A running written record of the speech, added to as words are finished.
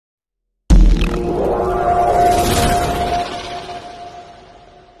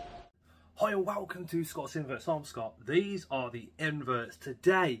welcome to Scott's Inverts. I'm Scott. These are the inverts.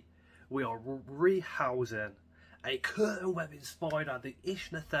 Today we are rehousing a curtain webbing spider, the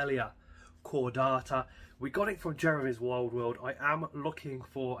Ischnothele caudata. We got it from Jeremy's Wild World. I am looking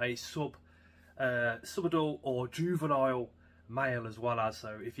for a subadult or juvenile male as well as,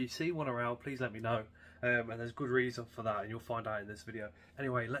 so if you see one around, please let me know. And there's good reason for that, and you'll find out in this video.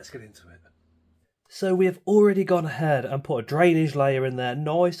 Anyway, let's get into it. So we have already gone ahead and put a drainage layer in there,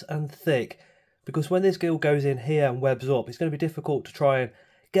 nice and thick, because when this gill goes in here and webs up, it's going to be difficult to try and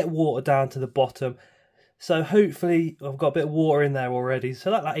get water down to the bottom. So hopefully I've got a bit of water in there already, so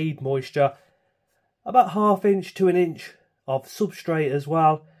that'll aid moisture. About 1/2 inch to 1 inch of substrate as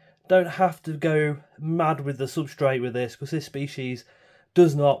well. Don't have to go mad with the substrate with this, because this species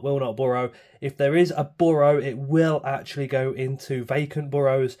will not burrow. If there is a burrow, it will actually go into vacant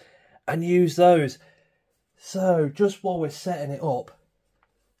burrows and use those. So just while we're setting it up,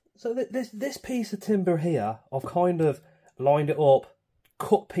 so this piece of timber here, I've kind of lined it up,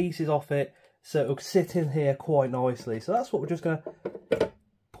 cut pieces off it so it'll sit in here quite nicely. So that's what we're just going to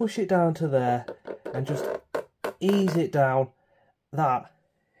push it down to there and just ease it down. That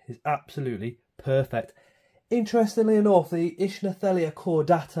is absolutely perfect. Interestingly enough, the Ischnothele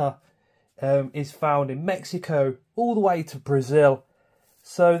caudata is found in Mexico all the way to Brazil.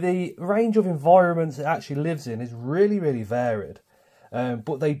 So the range of environments it actually lives in is really, really varied.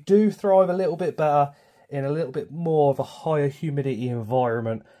 But they do thrive a little bit better in a little bit more of a higher humidity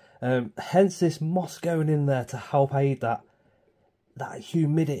environment. Hence this moss going in there to help aid that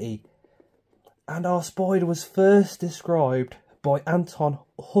humidity. And our spider was first described by Anton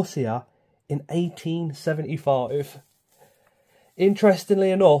Hussier in 1875.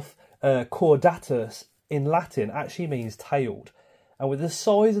 Interestingly enough, caudatus in Latin actually means tailed. And with the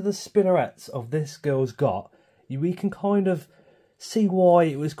size of the spinnerets of this girl's got, we can kind of see why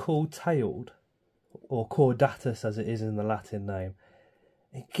it was called tailed, or caudatus as it is in the Latin name.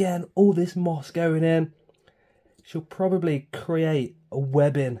 Again, all this moss going in, she'll probably create a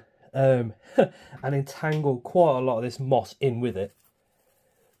webbing and entangle quite a lot of this moss in with it.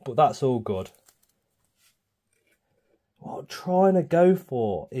 But that's all good. What I'm trying to go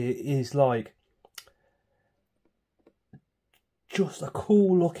for is like just a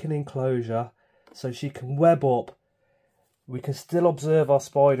cool looking enclosure so she can web up. We can still observe our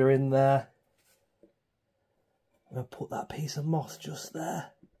spider in there. I'm going to put that piece of moss just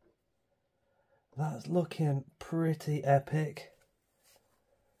there. That's looking pretty epic.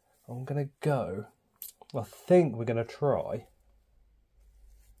 I'm going to go, I think we're going to try,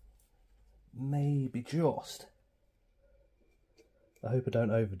 maybe just, I hope I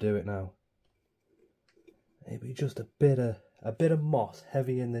don't overdo it now, maybe just a bit of moss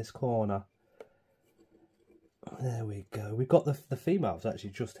heavy in this corner. There we go. We've got the females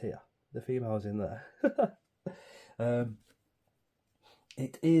actually just here. The female's in there.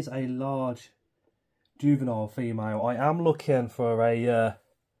 It is a large juvenile female. I am looking for a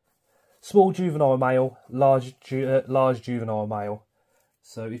small juvenile male, large juvenile male.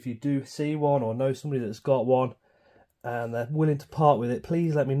 So if you do see one or know somebody that's got one and they're willing to part with it,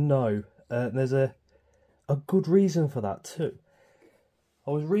 please let me know. There's a good reason for that too. I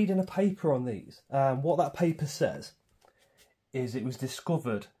was reading a paper on these, and what that paper says is it was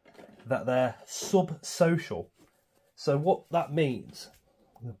discovered that they're subsocial. So what that means,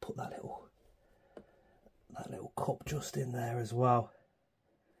 I'm going to put that little cup just in there as well.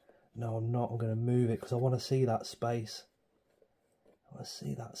 No, I'm not. I'm going to move it because I want to see that space. I want to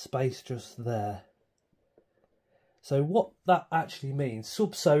see that space just there. So what that actually means,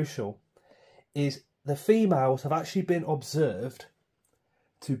 subsocial, is the females have actually been observed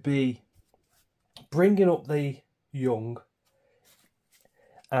to be bringing up the young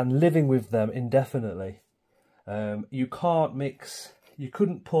and living with them indefinitely. You can't mix, you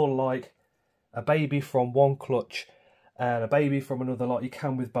couldn't pull like a baby from one clutch and a baby from another like you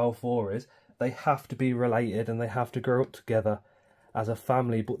can with Balfours. They have to be related and they have to grow up together as a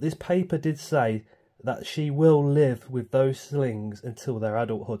family. But this paper did say that she will live with those slings until their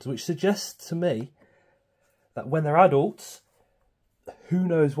adulthood, which suggests to me that when they're adults, who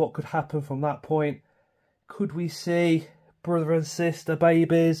knows what could happen from that point. Could we see brother and sister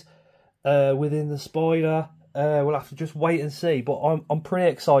babies within the spider? We'll have to just wait and see. But I'm pretty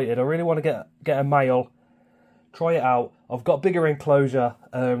excited. I really want to get a male, try it out. I've got a bigger enclosure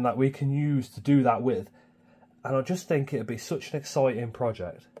that we can use to do that with. And I just think it'd be such an exciting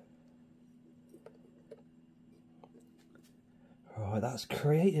project. Right, that's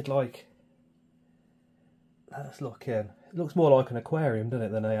created like, that's looking, it looks more like an aquarium, doesn't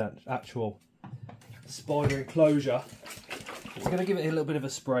it, than an actual spider enclosure. We're going to give it a little bit of a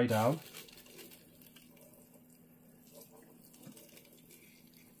spray down.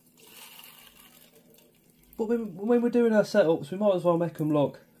 But when we're doing our setups, we might as well make them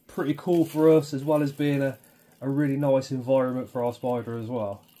look pretty cool for us, as well as being a really nice environment for our spider as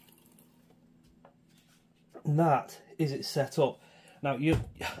well. And that is it set up. Now,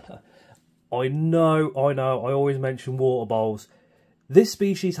 I know, I always mention water bowls. This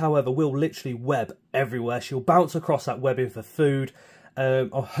species, however, will literally web everywhere. She'll bounce across that webbing for food. I'm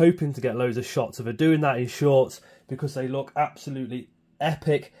hoping to get loads of shots of her doing that in shorts, because they look absolutely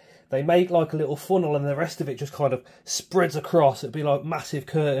epic. They make like a little funnel and the rest of it just kind of spreads across. It'd be like massive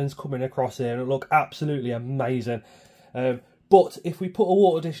curtains coming across here, and it'll look absolutely amazing. But if we put a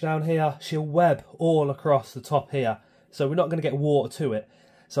water dish down here, she'll web all across the top here. So we're not going to get water to it.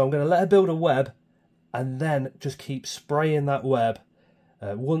 So I'm going to let her build a web and then just keep spraying that web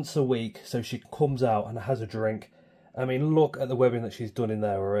once a week so she comes out and has a drink. I mean, look at the webbing that she's done in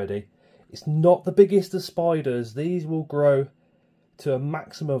there already. It's not the biggest of spiders. These will grow to a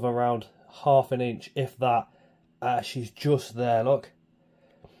maximum of around ½ an inch, if that. She's just there, look.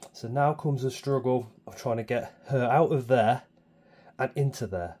 So now comes the struggle of trying to get her out of there and into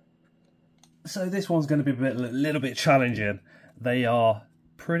there. So this one's going to be a little bit challenging. They are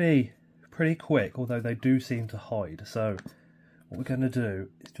pretty quick, although they do seem to hide. So what we're going to do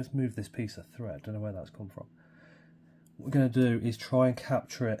is just move this piece of thread. Don't know where that's come from. What we're going to do is try and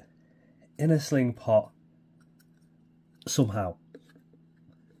capture it in a sling pot somehow.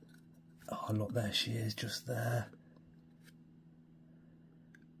 Oh look, there she is, just there.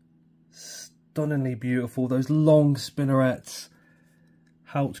 Stunningly beautiful. Those long spinnerets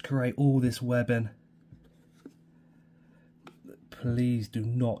helped create all this webbing. Please do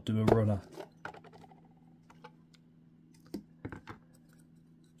not do a runner.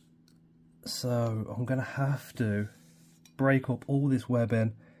 So I'm going to have to break up all this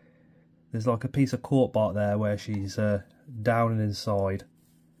webbing. There's like a piece of cork bark there where she's down and inside.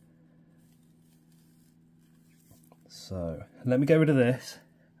 So let me get rid of this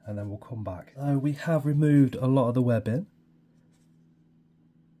and then we'll come back. So we have removed a lot of the webbing.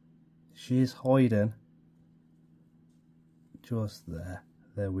 She is hiding just there.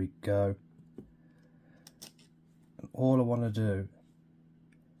 There we go. And all I want to do,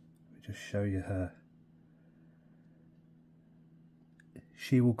 let me just show you her.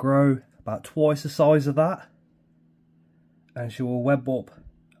 She will grow about twice the size of that, and she will web up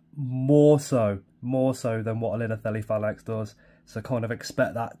more so than what a Ischnothele phalanx does. So kind of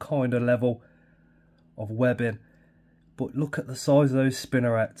expect that kind of level of webbing. But look at the size of those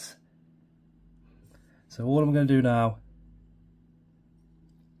spinnerets. So all I'm going to do now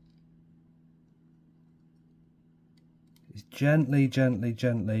is gently, just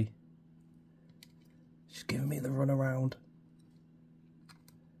giving me the run around.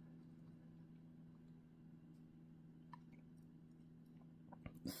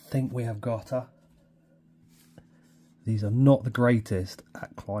 I think we have got her. These are not the greatest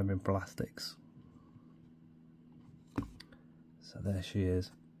at climbing plastics. So there she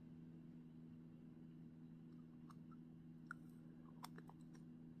is.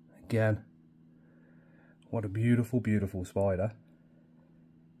 Again, what a beautiful, beautiful spider.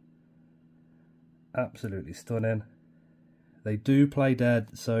 Absolutely stunning. They do play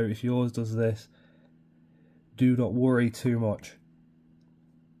dead, so if yours does this, do not worry too much.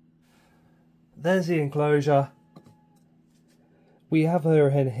 There's the enclosure. We have her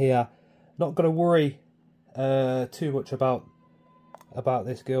in here. Not going to worry too much about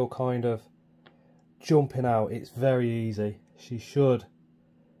this girl kind of jumping out. It's very easy. She should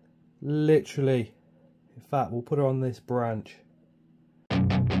literally, in fact, we'll put her on this branch.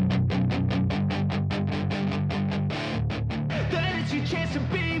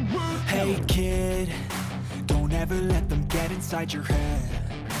 Hey kid, don't ever let them get inside your head.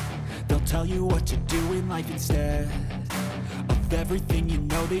 They'll tell you what to do in life instead of everything you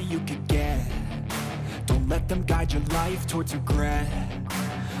know that you could get. Don't let them guide your life towards regret.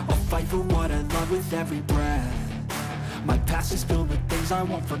 I'll fight for what I love with every breath. My past is filled with things I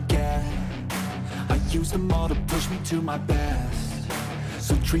won't forget. I use them all to push me to my best.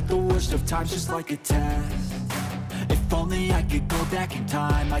 So treat the worst of times just like a test. If only I could go back in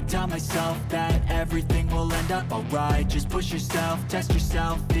time, I'd tell myself that everything will end up alright. Just push yourself, test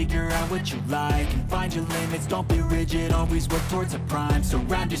yourself, figure out what you like, and find your limits, don't be rigid, always work towards a prime.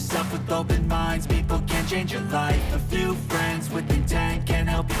 Surround yourself with open minds, people can change your life. A few friends with intent can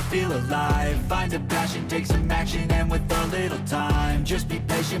help you feel alive. Find a passion, take some action, and with a little time, just be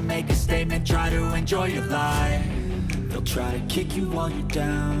patient, make a statement, try to enjoy your life. They'll try to kick you while you're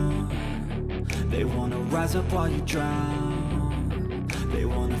down. They wanna rise up while you drown. They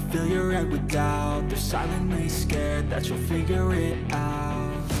wanna fill your head with doubt. They're silently scared that you'll figure it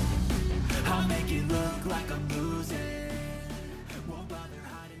out. I'll make it look like I'm losing. Won't bother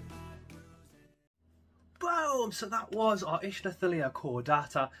hiding my bruises. Boom! So that was our Ischnothele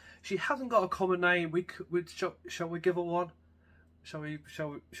caudata. She hasn't got a common name. Shall we give her one? Shall we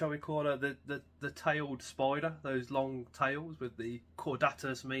call her the tailed spider? Those long tails with the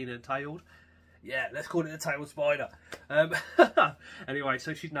caudatus meaning tailed. Yeah, let's call it the tailed spider. Anyway,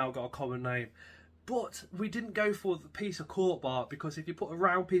 so she's now got a common name. But we didn't go for the piece of cork bark, because if you put a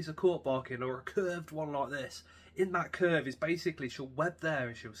round piece of cork bark in, or a curved one like this, in that curve is basically she'll web there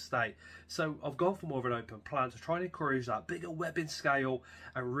and she'll stay. So I've gone for more of an open plan to try and encourage that bigger webbing scale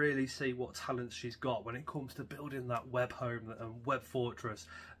and really see what talents she's got when it comes to building that web home and web fortress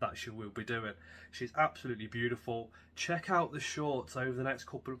that she will be doing. She's absolutely beautiful. Check out the shorts over the next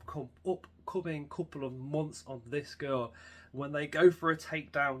upcoming couple of months on this girl. When they go for a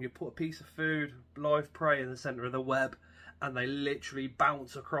takedown, you put a piece of food, live prey in the centre of the web, and they literally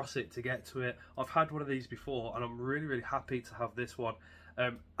bounce across it to get to it. I've had one of these before, and I'm really happy to have this one.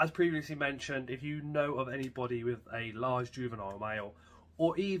 As previously mentioned, if you know of anybody with a large juvenile male,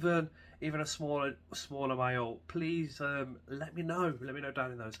 or even a smaller male, please let me know. Let me know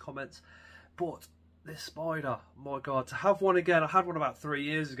down in those comments. But this spider, my God, to have one again. I had one about 3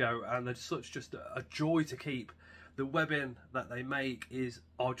 years ago, and they're just a joy to keep. The webbing that they make is,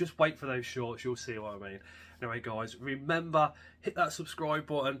 I'll just wait for those shorts, you'll see what I mean. Anyway guys, remember, hit that subscribe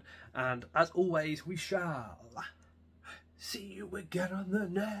button, and as always, we shall see you again on the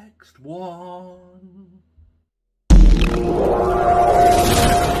next one.